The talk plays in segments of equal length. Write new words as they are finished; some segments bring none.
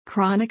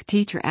Chronic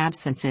teacher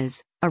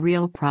absences, a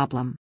real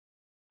problem.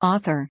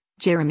 Author,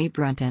 Jeremy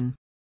Brunton.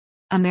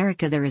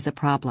 America, there is a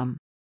problem.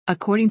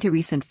 According to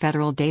recent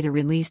federal data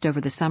released over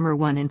the summer,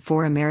 1 in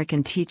 4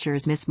 American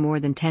teachers miss more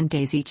than 10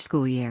 days each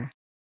school year.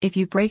 If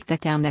you break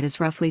that down, that is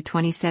roughly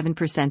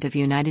 27% of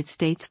United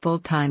States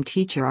full-time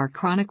teachers are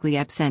chronically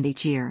absent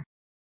each year.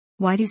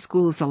 Why do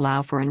schools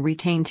allow for and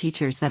retain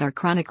teachers that are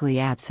chronically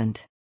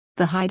absent?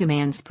 The high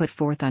demands put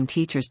forth on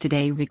teachers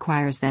today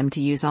requires them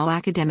to use all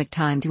academic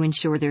time to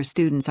ensure their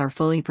students are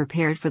fully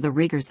prepared for the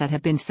rigors that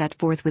have been set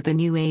forth with the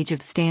new age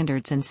of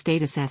standards and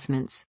state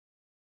assessments.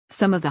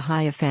 Some of the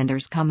high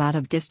offenders come out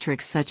of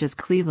districts such as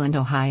Cleveland,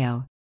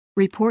 Ohio.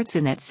 Reports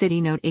in that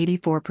city note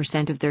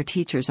 84% of their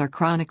teachers are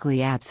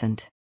chronically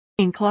absent.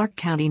 In Clark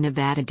County,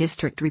 Nevada,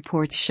 district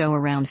reports show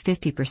around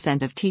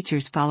 50% of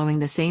teachers following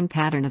the same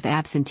pattern of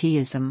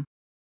absenteeism.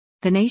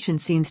 The nation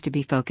seems to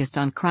be focused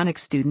on chronic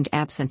student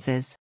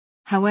absences.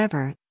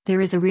 However, there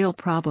is a real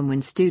problem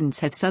when students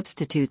have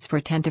substitutes for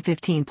 10 to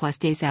 15 plus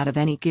days out of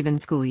any given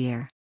school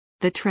year.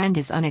 The trend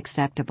is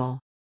unacceptable.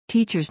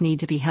 Teachers need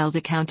to be held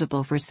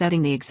accountable for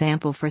setting the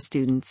example for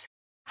students.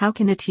 How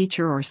can a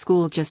teacher or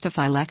school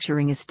justify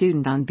lecturing a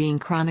student on being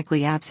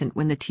chronically absent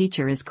when the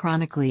teacher is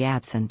chronically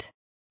absent?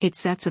 It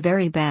sets a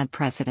very bad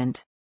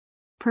precedent.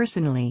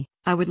 Personally,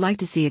 I would like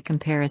to see a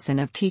comparison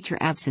of teacher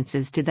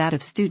absences to that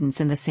of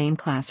students in the same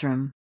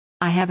classroom.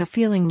 I have a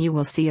feeling you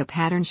will see a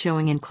pattern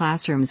showing in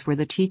classrooms where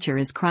the teacher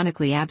is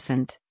chronically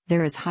absent,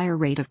 there is higher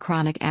rate of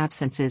chronic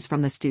absences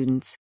from the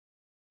students.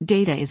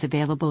 Data is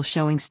available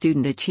showing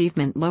student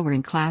achievement lower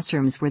in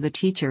classrooms where the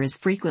teacher is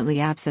frequently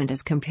absent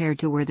as compared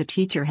to where the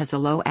teacher has a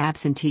low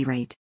absentee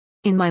rate.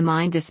 In my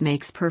mind, this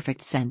makes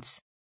perfect sense.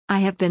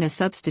 I have been a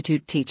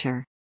substitute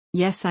teacher.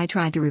 Yes, I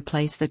tried to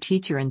replace the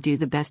teacher and do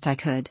the best I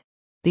could.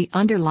 The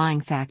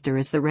underlying factor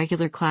is the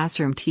regular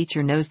classroom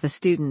teacher knows the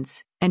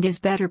students, and is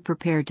better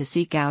prepared to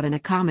seek out and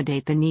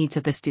accommodate the needs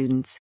of the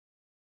students.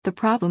 The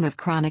problem of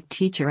chronic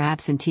teacher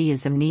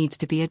absenteeism needs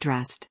to be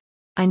addressed.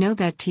 I know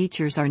that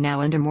teachers are now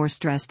under more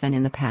stress than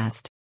in the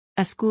past.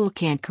 A school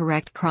can't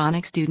correct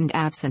chronic student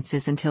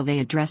absences until they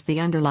address the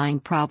underlying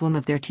problem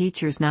of their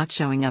teachers not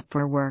showing up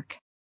for work.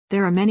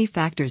 There are many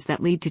factors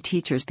that lead to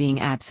teachers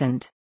being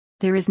absent.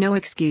 There is no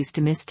excuse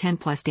to miss 10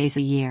 plus days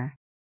a year.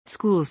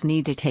 Schools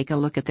need to take a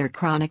look at their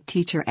chronic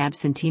teacher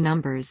absentee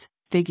numbers,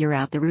 figure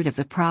out the root of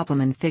the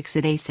problem and fix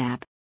it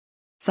ASAP.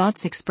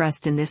 Thoughts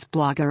expressed in this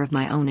blog are of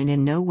my own and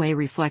in no way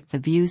reflect the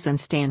views and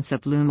stance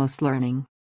of Lumos Learning.